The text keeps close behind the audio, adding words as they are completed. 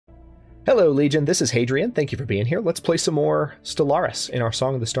Hello, Legion. This is Hadrian. Thank you for being here. Let's play some more Stellaris in our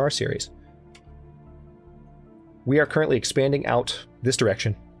Song of the Stars series. We are currently expanding out this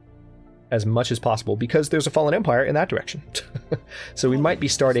direction as much as possible because there's a fallen empire in that direction. So we might be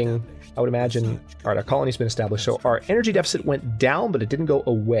starting, I would imagine, all right, our colony's been established. So our energy deficit went down, but it didn't go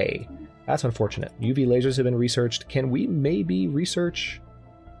away. That's unfortunate. UV lasers have been researched. Can we maybe research?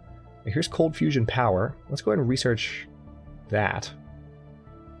 Here's cold fusion power. Let's go ahead and research that.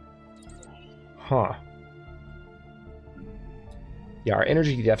 Huh. Yeah, our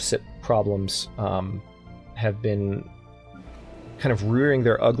energy deficit problems have been kind of rearing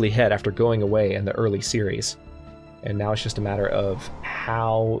their ugly head after going away in the early series. And now it's just a matter of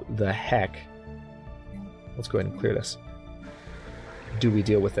how the heck... Let's go ahead and clear this. Do we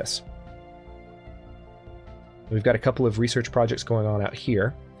deal with this? We've got a couple of research projects going on out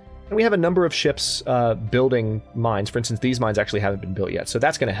here. And we have a number of ships building mines. For instance, these mines actually haven't been built yet. So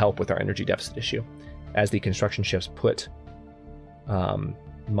that's going to help with our energy deficit issue as the construction ships put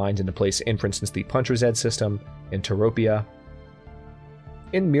mines into place in, for instance, the Puncher Z system, in Teropia,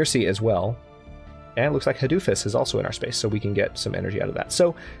 in Mirci as well. And it looks like Hadufis is also in our space, so we can get some energy out of that.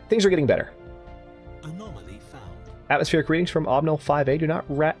 So things are getting better. Anomaly found. Atmospheric readings from Obnel 5A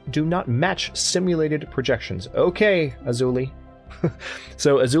do not match simulated projections. Okay, Azuli.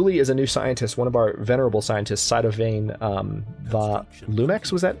 So Azuli is a new scientist, one of our venerable scientists, Cytovane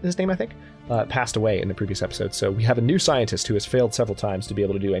Lumex, was that his name, I think? Passed away in the previous episode. So we have a new scientist who has failed several times to be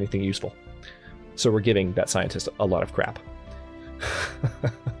able to do anything useful. So we're giving that scientist a lot of crap.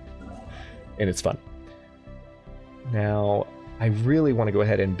 And it's fun. Now, I really want to go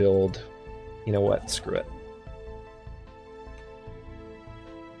ahead and build... You know what? Screw it.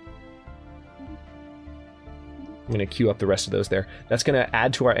 I'm going to queue up the rest of those there. That's going to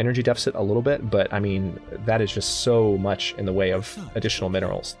add to our energy deficit a little bit, but I mean, that is just so much in the way of additional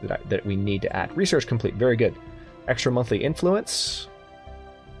minerals that we need to add. Research complete. Very good. Extra monthly influence.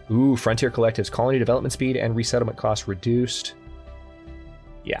 Ooh, Frontier Collectives. Colony development speed and resettlement costs reduced.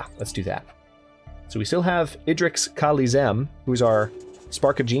 Yeah, let's do that. So we still have Idrix Khalizem, who's our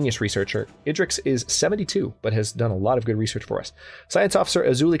Spark of Genius researcher. Idrix is 72, but has done a lot of good research for us. Science Officer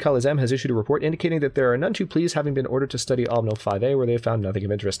Azuli Khalizem has issued a report indicating that there are none too pleased, having been ordered to study Obnel 5A, where they have found nothing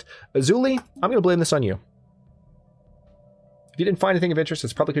of interest. Azuli, I'm going to blame this on you. If you didn't find anything of interest,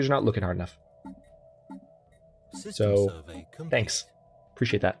 it's probably because you're not looking hard enough. So, thanks.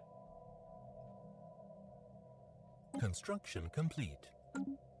 Appreciate that. Construction complete.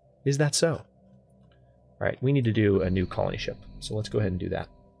 Is that so? All right, we need to do a new colony ship, so let's go ahead and do that.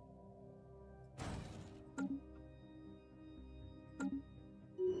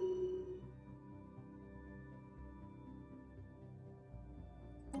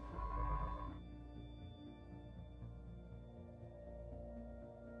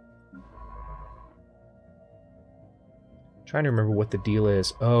 Trying to remember what the deal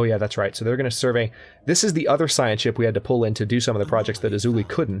is. Oh yeah, that's right. So they're going to survey. This is the other science ship we had to pull in to do some of the projects that Azuli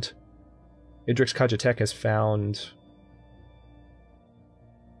couldn't. Idrix Kajatek has found...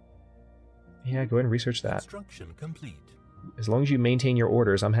 Yeah, go ahead and research that. Construction complete. As long as you maintain your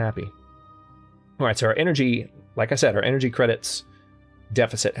orders, I'm happy. Alright, so our energy, like I said, our energy credits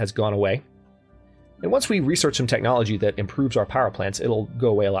deficit has gone away. And once we research some technology that improves our power plants, it'll go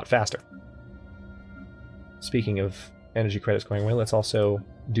away a lot faster. Speaking of energy credits going away, let's also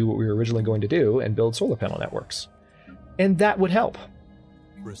do what we were originally going to do and build solar panel networks. And that would help.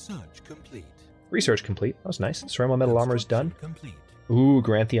 Research complete. Research complete. That was nice. Ceramic metal armor is done. Complete. Ooh,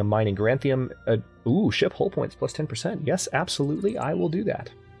 Granthium mining. Granthium, ooh, ship hull points plus 10%. Yes, absolutely, I will do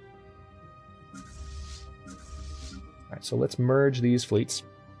that. Alright, so let's merge these fleets.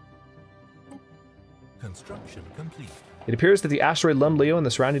 Construction complete. It appears that the asteroid Lumleo and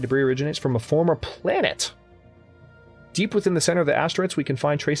the surrounding debris originates from a former planet. Deep within the center of the asteroids, we can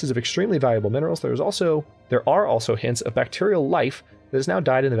find traces of extremely valuable minerals. There are also hints of bacterial life that has now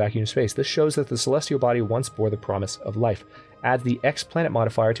died in the vacuum of space. This shows that the celestial body once bore the promise of life. Add the X-planet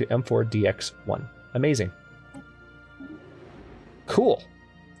modifier to M4DX1. Amazing. Cool.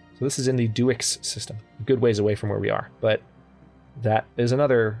 So this is in the Duix system. A good ways away from where we are. But that is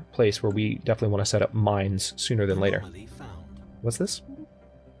another place where we definitely want to set up mines sooner than later. What's this?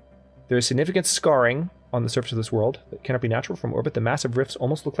 There is significant scarring on the surface of this world that cannot be natural from orbit. The massive rifts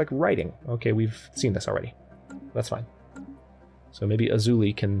almost look like writing. Okay, we've seen this already. That's fine. So maybe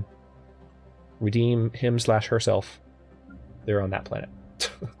Azuli can redeem him/herself there on that planet.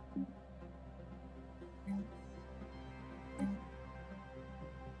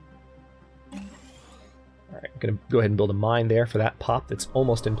 Alright, I'm going to go ahead and build a mine there for that pop that's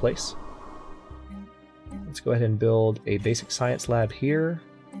almost in place. Let's go ahead and build a basic science lab here.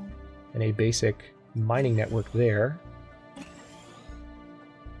 and a basic mining network there.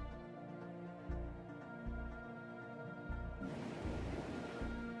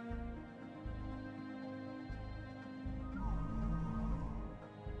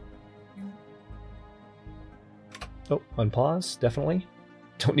 Oh, unpause, definitely.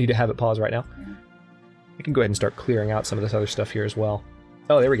 Don't need to have it pause right now. I can go ahead and start clearing out some of this other stuff here as well.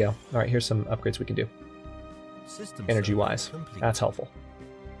 Oh, there we go. All right, here's some upgrades we can do. Energy-wise, that's helpful.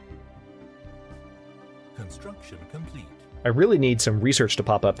 Construction complete. I really need some research to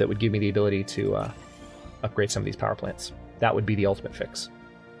pop up that would give me the ability to upgrade some of these power plants. That would be the ultimate fix.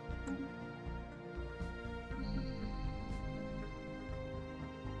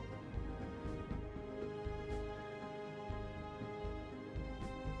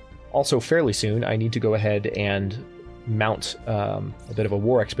 Also, fairly soon, I need to go ahead and mount a bit of a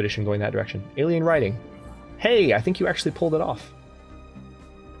war expedition going that direction. Alien writing. Hey, I think you actually pulled it off.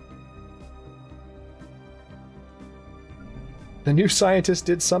 The new scientist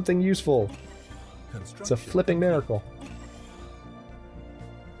did something useful. It's a flipping miracle.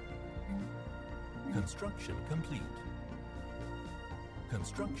 Construction complete.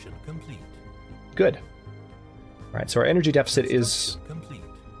 Construction complete. Good. All right, so our energy deficit is Complete.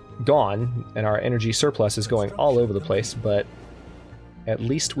 gone, and our energy surplus is going all over the place, but at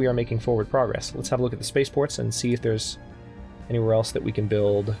least we are making forward progress. Let's have a look at the spaceports and see if there's anywhere else that we can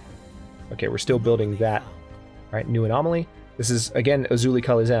build. Okay, we're still building that. All right, new anomaly. This is, again, Azuli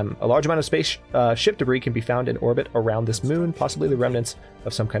Kalizem. A large amount of space ship debris can be found in orbit around this moon, possibly the remnants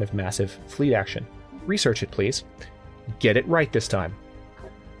of some kind of massive fleet action. Research it, please. Get it right this time.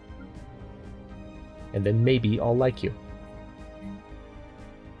 And then maybe I'll like you.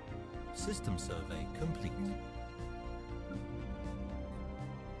 System survey complete.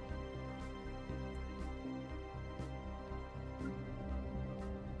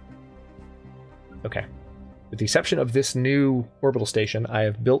 Okay. With the exception of this new orbital station, I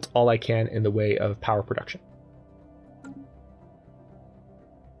have built all I can in the way of power production.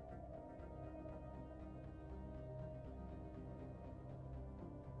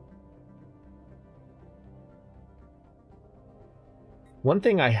 One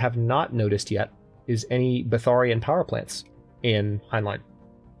thing I have not noticed yet is any Batharian power plants in Heinlein.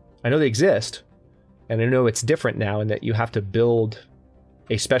 I know they exist, and I know it's different now in that you have to build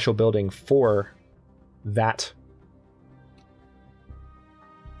a special building for that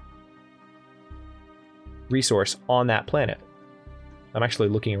resource on that planet. I'm actually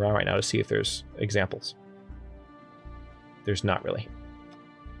looking around right now to see if there's examples. There's not really.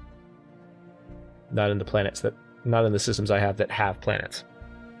 Not in the planets that, not in the systems I have that have planets.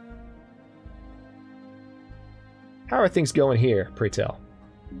 How are things going here, pray tell?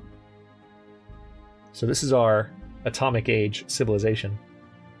 So this is our atomic age civilization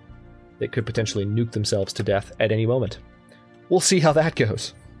that could potentially nuke themselves to death at any moment. We'll see how that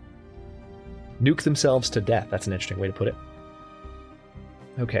goes. Nuke themselves to death. That's an interesting way to put it.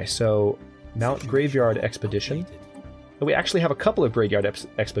 Okay, so Mount Graveyard Expedition. Oh, we actually have a couple of Graveyard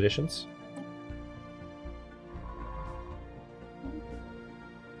Expeditions.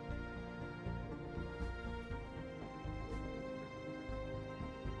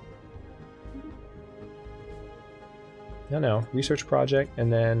 No. Research project,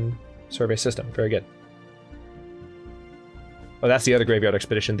 and then survey system. Very good. Oh, that's the other Graveyard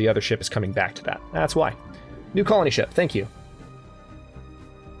Expedition. The other ship is coming back to that. That's why. New colony ship. Thank you.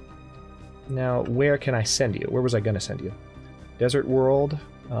 Now, where can I send you? Where was I going to send you? Desert world,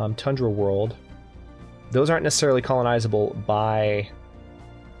 tundra world. Those aren't necessarily colonizable by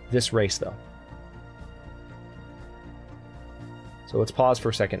this race, though. So let's pause for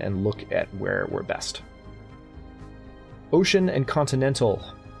a second and look at where we're best. Ocean and continental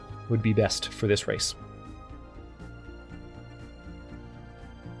would be best for this race.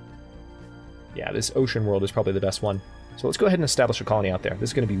 Yeah, this ocean world is probably the best one. So let's go ahead and establish a colony out there.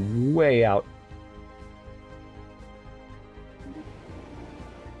 This is going to be way out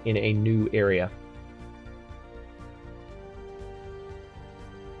in a new area.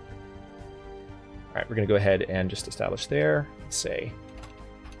 All right, we're going to go ahead and just establish there. Let's say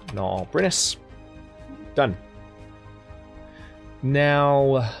Null Brinnis. Done.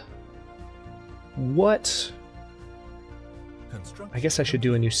 Now, what... I guess I should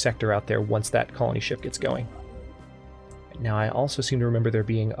do a new sector out there once that colony ship gets going. Now, I also seem to remember there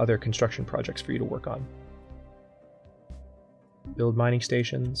being other construction projects for you to work on. Build mining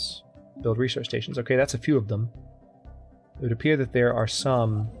stations, build research stations. Okay, that's a few of them. It would appear that there are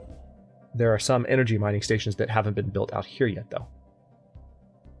some energy mining stations that haven't been built out here yet, though.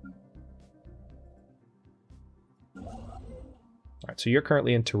 Alright, so you're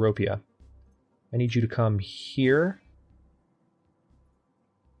currently in Teropia. I need you to come here.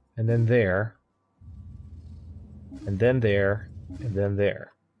 And then there. And then there. And then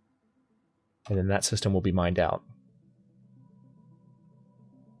there. And then that system will be mined out.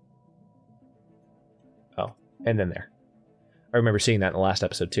 Oh, and then there. I remember seeing that in the last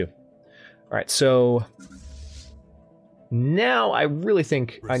episode too. Alright, so now I really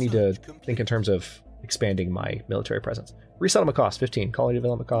think I need to think in terms of expanding my military presence. Resettlement cost, 15. Colony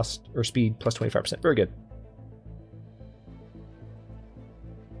development cost, or speed, plus 25%. Very good.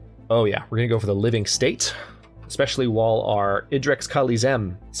 Oh yeah, we're going to go for the living state, especially while our Idrex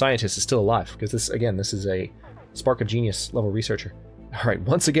Khalizem scientist is still alive, because this, again, this is a spark of genius level researcher. Alright,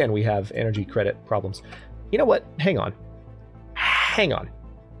 once again we have energy credit problems. You know what? Hang on. Hang on.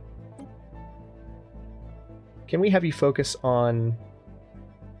 Can we have you focus on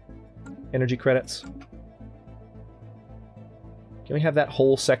energy credits? Can we have that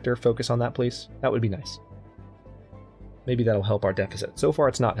whole sector focus on that, please? That would be nice. Maybe that'll help our deficit. So far,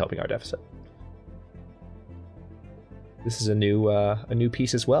 it's not helping our deficit. This is a new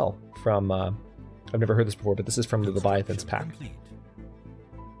piece as well from. I've never heard this before, but this is from the Leviathan's pack.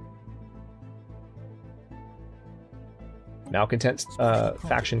 Malcontent's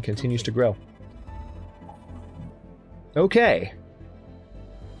faction continues to grow. Okay.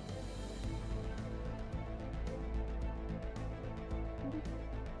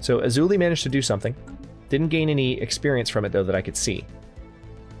 So Azuli managed to do something. Didn't gain any experience from it, though, that I could see.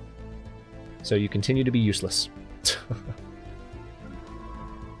 So you continue to be useless.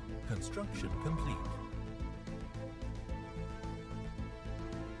 Construction complete.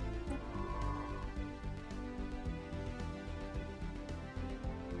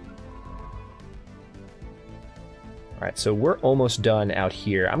 Alright, so we're almost done out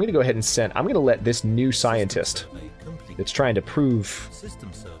here. I'm going to go ahead and send... I'm going to let this new scientist that's trying to prove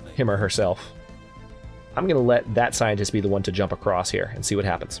him or herself, I'm going to let that scientist be the one to jump across here and see what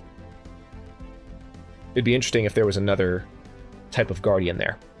happens. It'd be interesting if there was another type of guardian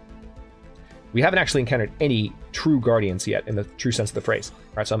there. We haven't actually encountered any true guardians yet, in the true sense of the phrase.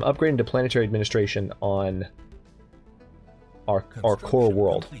 Alright, so I'm upgrading to planetary administration on our core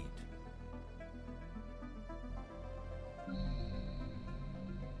world. Complete.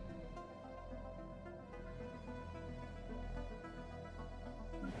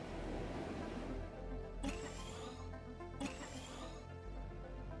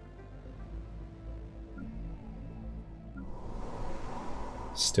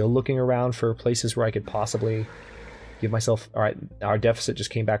 Still looking around for places where I could possibly give myself... Alright, our deficit just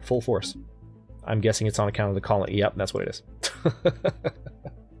came back full force. I'm guessing it's on account of the colony. Yep, that's what it is.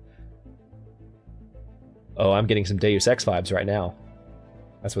 Oh, I'm getting some Deus Ex vibes right now.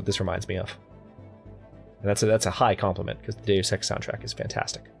 That's what this reminds me of. And that's a high compliment, because the Deus Ex soundtrack is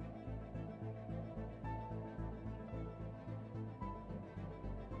fantastic.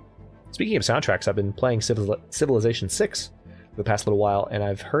 Speaking of soundtracks, I've been playing Civilization 6 for the past little while, and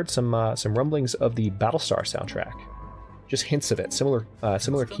I've heard some rumblings of the Battlestar soundtrack. Just hints of it,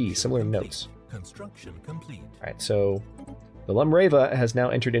 similar keys, similar notes. Construction complete. All right, so the Lumreva has now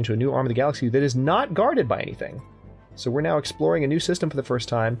entered into a new arm of the galaxy that is not guarded by anything. So we're now exploring a new system for the first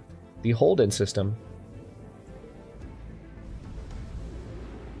time, the Holden system.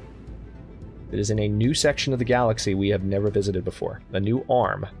 It is in a new section of the galaxy we have never visited before. A new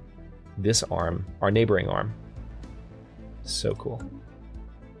arm. This arm, our neighboring arm. So cool.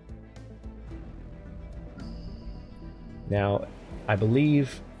 Now, I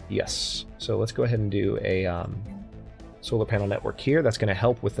believe, yes. So let's go ahead and do a solar panel network here. That's going to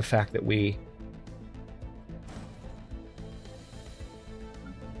help with the fact that we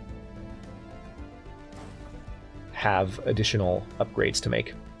have additional upgrades to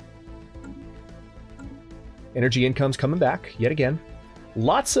make. Energy income's coming back, yet again.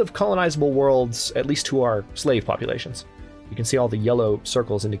 Lots of colonizable worlds, at least to our slave populations. You can see all the yellow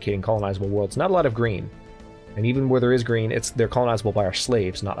circles indicating colonizable worlds. Not a lot of green. And even where there is green, they're colonizable by our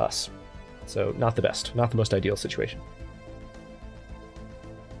slaves, not us. So not the best, not the most ideal situation.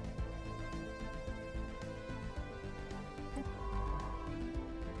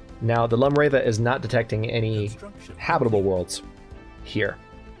 Now, the Lumreva is not detecting any habitable worlds here.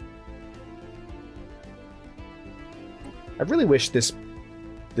 I really wish this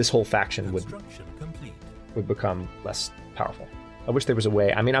whole faction would become less powerful. I wish there was a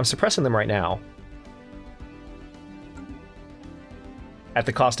way. I mean, I'm suppressing them right now at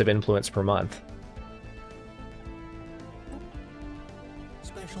the cost of influence per month.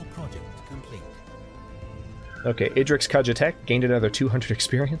 Special project complete. Okay, Idrix Kajatek gained another 200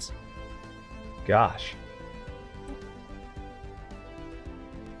 experience. Gosh.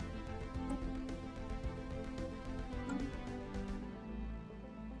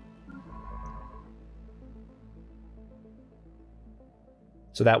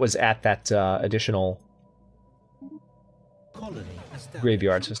 So that was at that additional Colony established.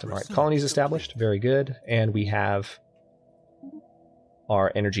 graveyard system. All right, colonies established. Very good. And we have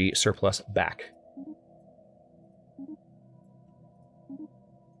our energy surplus back.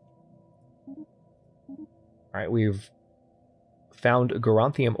 All right, we've found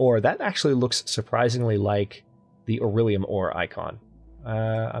Garanthium ore. That actually looks surprisingly like the Aurelium ore icon.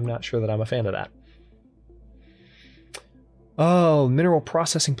 I'm not sure that I'm a fan of that. Oh, mineral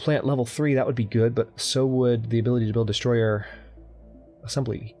processing plant level 3. That would be good, but so would the ability to build destroyer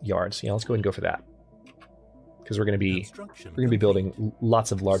assembly yards. Yeah, let's go ahead and go for that. Because we're going to be building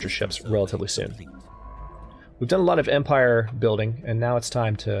lots of larger ships relatively soon. We've done a lot of empire building, and now it's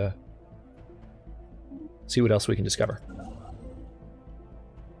time to see what else we can discover.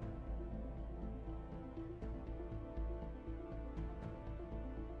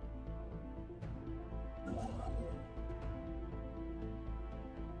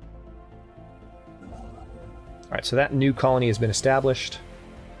 All right, so that new colony has been established.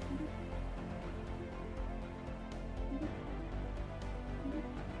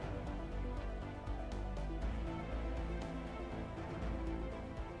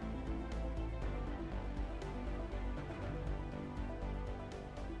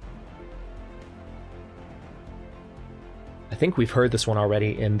 I think we've heard this one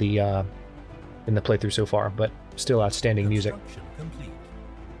already in the playthrough so far, but still outstanding music.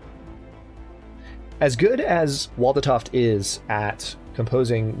 As good as Waldetoft is at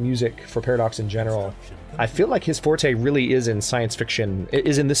composing music for Paradox in general, I feel like his forte really is in science fiction,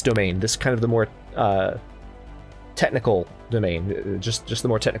 is in this domain, this kind of the more technical domain, just the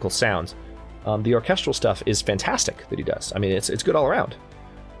more technical sounds. The orchestral stuff is fantastic that he does. I mean, it's good all around.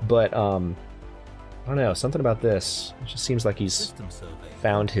 But, I don't know, something about this, it just seems like he's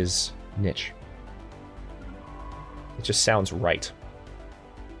found his niche. It just sounds right.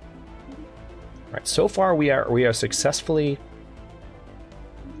 All right, so far we are successfully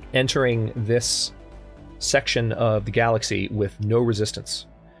entering this section of the galaxy with no resistance.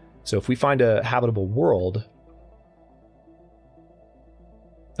 So if we find a habitable world...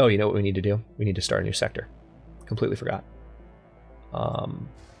 Oh, you know what we need to do? We need to start a new sector. Completely forgot.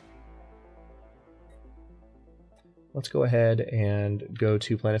 Let's go ahead and go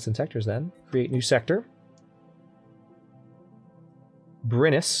to planets and sectors then. Create new sector.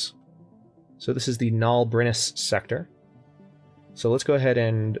 Brynnis. So this is the Null Brynnis sector. So let's go ahead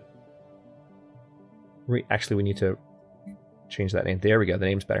and... Actually, we need to change that name. There we go. The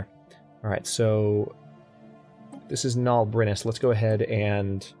name's better. All right, so this is Null Brynnis. Let's go ahead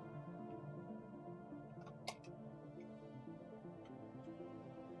and...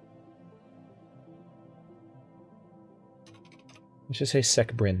 Let's just say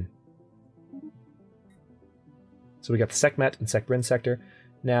Sekbryn. So we got the Sekmet and Sekbryn sector.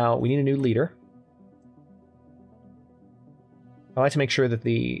 Now, we need a new leader. I like to make sure that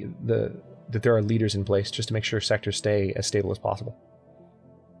that there are leaders in place, just to make sure sectors stay as stable as possible.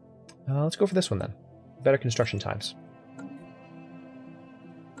 Let's go for this one then. Better construction times.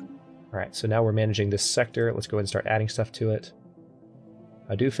 Alright, so now we're managing this sector. Let's go ahead and start adding stuff to it.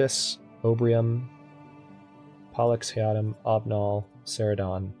 Aduphis, Obrium, Pollux, Heatum, Obnal,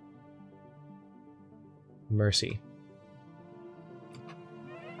 Ceradon, Mercy.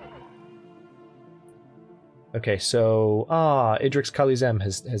 Okay, so... Idrix Khalizem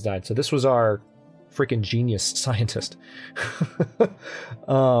has died. So this was our freaking genius scientist.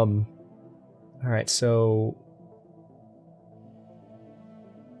 Alright, so...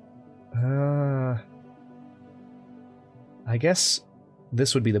 I guess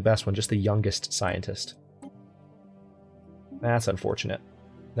this would be the best one, just the youngest scientist. That's unfortunate.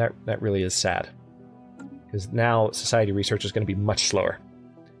 That really is sad. Because now society research is going to be much slower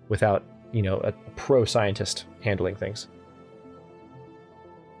without... you know, a pro-scientist handling things.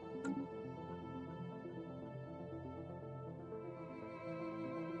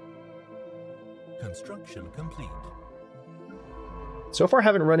 Construction complete. So far, I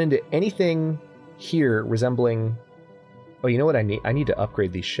haven't run into anything here resembling... Oh, you know what I need? I need to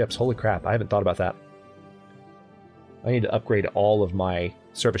upgrade these ships. Holy crap, I haven't thought about that. I need to upgrade all of my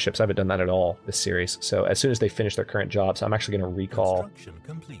service ships. I haven't done that at all this series. So as soon as they finish their current jobs, I'm actually going to recall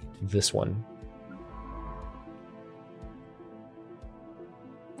this one.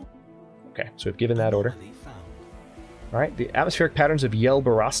 Okay, so we've given that order. Alright, the atmospheric patterns of Yel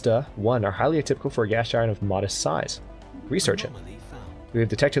Barasta 1 are highly atypical for a gas giant of modest size. Research it. We have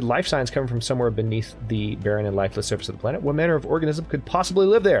detected life signs coming from somewhere beneath the barren and lifeless surface of the planet. What manner of organism could possibly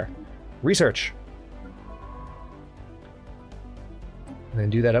live there? Research. And then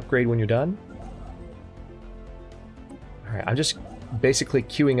do that upgrade when you're done. Alright, I'm just basically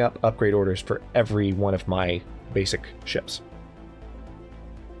queuing up upgrade orders for every one of my basic ships.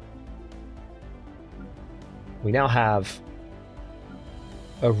 We now have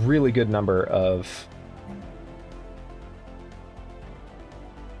a really good number of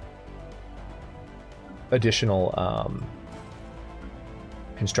additional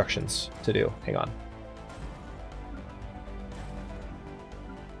constructions to do. Hang on.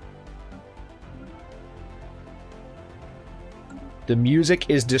 The music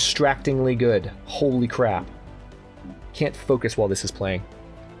is distractingly good. Holy crap. Can't focus while this is playing.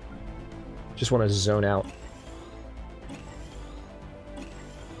 Just want to zone out.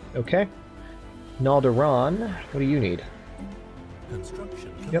 Okay. Naldaran, what do you need?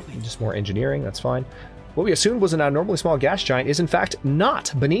 Construction Yep, complete. just more engineering, that's fine. What we assumed was an abnormally small gas giant is in fact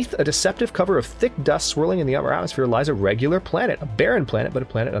not. Beneath a deceptive cover of thick dust swirling in the upper atmosphere lies a regular planet. A barren planet, but a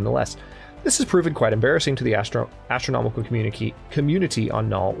planet nonetheless. This has proven quite embarrassing to the astronomical community on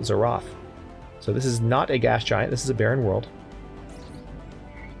Nal Zaroth. So this is not a gas giant, this is a barren world.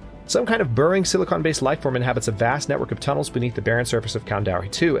 Some kind of burrowing silicon-based life form inhabits a vast network of tunnels beneath the barren surface of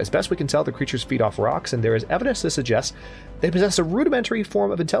Kandari 2. As best we can tell, the creatures feed off rocks, and there is evidence to suggest they possess a rudimentary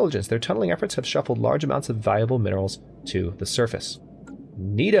form of intelligence. Their tunneling efforts have shuffled large amounts of valuable minerals to the surface.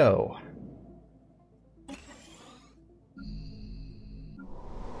 Neato.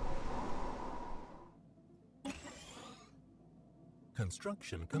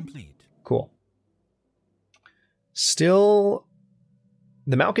 Construction complete. Cool. Still,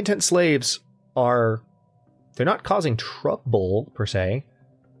 the malcontent slaves are... they're not causing trouble, per se.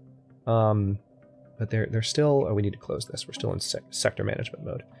 But they're still... oh, we need to close this. We're still in sector management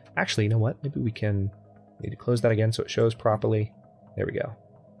mode. Actually, you know what? Maybe we can... we need to close that again so it shows properly. There we go.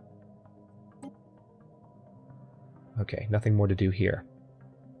 Okay, nothing more to do here.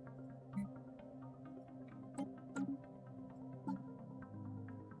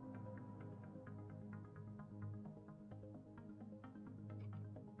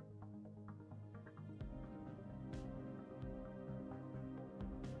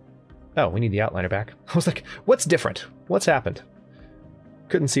 Oh, we need the outliner back. I was like, what's different? What's happened?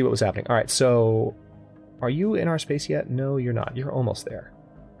 Couldn't see what was happening. All right, so are you in our space yet? No, you're not. You're almost there.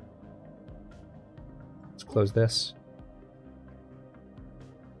 Let's close this.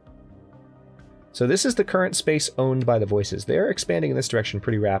 So this is the current space owned by the Voices. They're expanding in this direction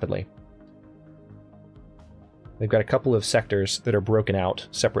pretty rapidly. They've got a couple of sectors that are broken out,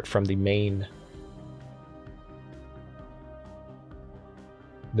 separate from the main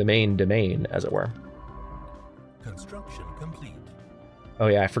domain, as it were. Construction complete. Oh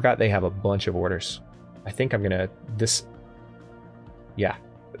yeah, I forgot they have a bunch of orders. I think I'm gonna... yeah.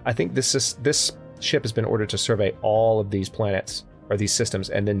 I think this ship has been ordered to survey all of these planets, or these systems,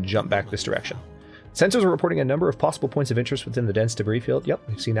 and then jump back this direction. Sensors are reporting a number of possible points of interest within the dense debris field. Yep,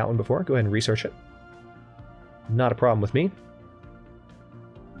 we've seen that one before. Go ahead and research it. Not a problem with me.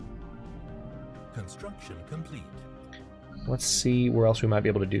 Construction complete. Let's see where else we might be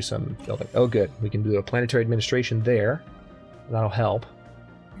able to do some building. Oh, good. We can do a planetary administration there. That'll help.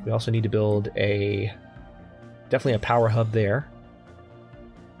 We also need to build definitely a power hub there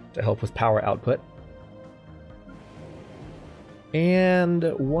to help with power output. And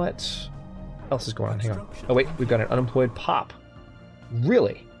what else is going on? Hang on. Oh, wait. We've got an unemployed pop.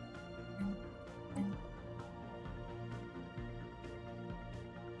 Really?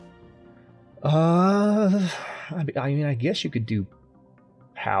 I mean, I guess you could do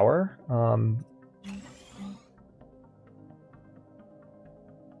power.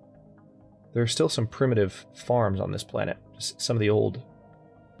 There are still some primitive farms on this planet. Just some of the old...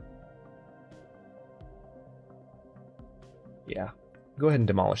 yeah. Go ahead and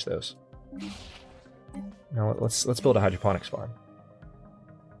demolish those. Now let's build a hydroponics farm.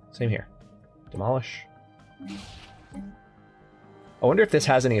 Same here. Demolish. I wonder if this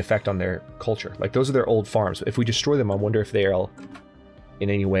has any effect on their culture. Like, those are their old farms. If we destroy them, I wonder if they'll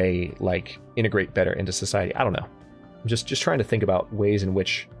in any way, like, integrate better into society. I don't know. I'm just trying to think about ways in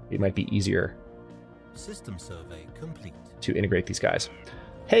which it might be easier System survey complete. to integrate these guys.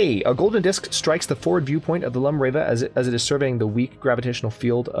 Hey, a golden disk strikes the forward viewpoint of the Lumreva as it is surveying the weak gravitational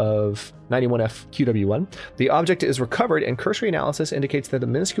field of 91F QW1. The object is recovered, and cursory analysis indicates that the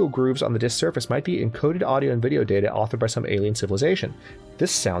minuscule grooves on the disk surface might be encoded audio and video data authored by some alien civilization.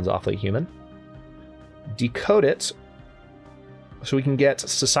 This sounds awfully human. Decode it so we can get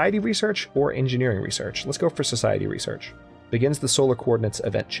society research or engineering research. Let's go for society research. Begins the solar coordinates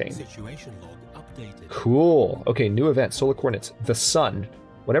event chain. Situation log updated. Cool. Okay, new event, solar coordinates. The sun.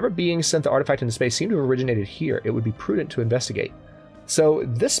 Whatever beings sent the artifact into space seem to have originated here. It would be prudent to investigate. So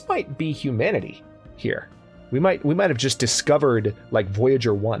this might be humanity here. We might have just discovered like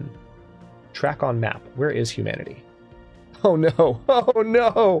Voyager 1. Track on map. Where is humanity? Oh no! Oh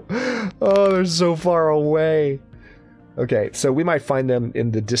no! Oh, they're so far away. Okay, so we might find them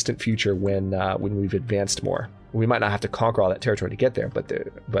in the distant future when we've advanced more. We might not have to conquer all that territory to get there,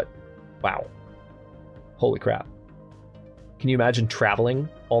 but wow, holy crap! Can you imagine traveling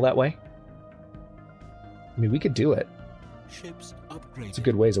all that way? I mean, we could do it. Ships upgraded. It's a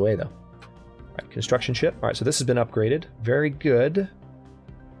good ways away though. All right, construction ship. All right, so this has been upgraded. Very good.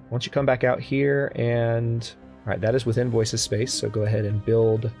 Why don't you come back out here and... All right, that is within Voice's space, so go ahead and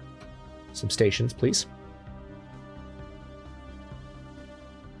build some stations, please.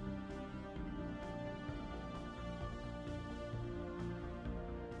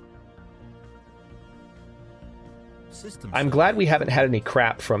 I'm glad we haven't had any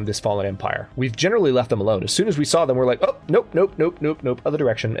crap from this fallen empire. We've generally left them alone. As soon as we saw them, we're like, oh, nope, nope, nope, nope, nope, other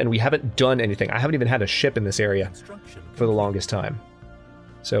direction, and we haven't done anything. I haven't even had a ship in this area for the longest time.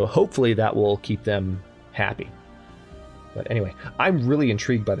 So hopefully that will keep them happy. But anyway, I'm really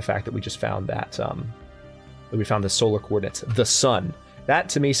intrigued by the fact that we just found that we found the solar coordinates, the sun. That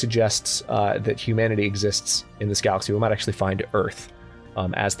to me suggests that humanity exists in this galaxy. We might actually find Earth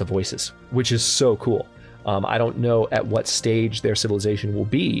as the Voices, which is so cool. I don't know at what stage their civilization will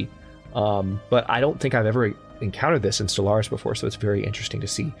be, but I don't think I've ever encountered this in Stellaris before, so it's very interesting to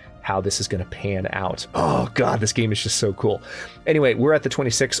see how this is going to pan out. Oh god, this game is just so cool. Anyway, we're at the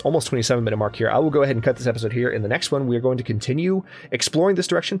 26, almost 27 minute mark here. I will go ahead and cut this episode here. In the next one, we are going to continue exploring this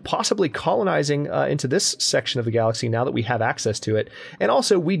direction, possibly colonizing into this section of the galaxy now that we have access to it. And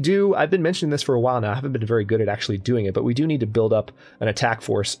also, I've been mentioning this for a while now, I haven't been very good at actually doing it, but we do need to build up an attack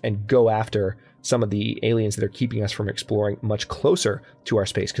force and go after some of the aliens that are keeping us from exploring much closer to our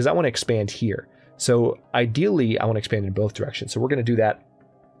space, because I want to expand here. So ideally, I want to expand in both directions. So we're going to do that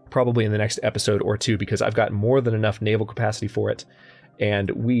probably in the next episode or two, because I've got more than enough naval capacity for it.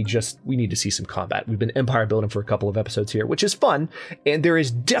 And we need to see some combat. We've been empire building for a couple of episodes here, which is fun. And there is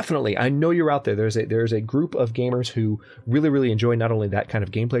definitely, I know you're out there, there's a group of gamers who really, really enjoy not only that kind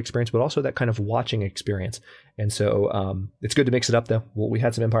of gameplay experience, but also that kind of watching experience. And so it's good to mix it up though. Well, we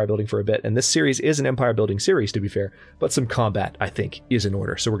had some empire building for a bit, and this series is an empire building series, to be fair, but some combat, I think, is in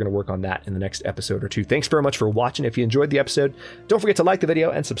order. So we're going to work on that in the next episode or two. Thanks very much for watching. If you enjoyed the episode, don't forget to like the video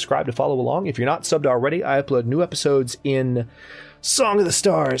and subscribe to follow along. If you're not subbed already, I upload new episodes in Song of the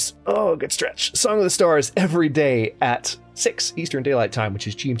Stars. Oh, good stretch. Song of the Stars every day at 6 Eastern Daylight Time, which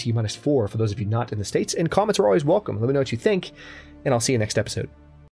is GMT -4 for those of you not in the States. And comments are always welcome. Let me know what you think, and I'll see you next episode.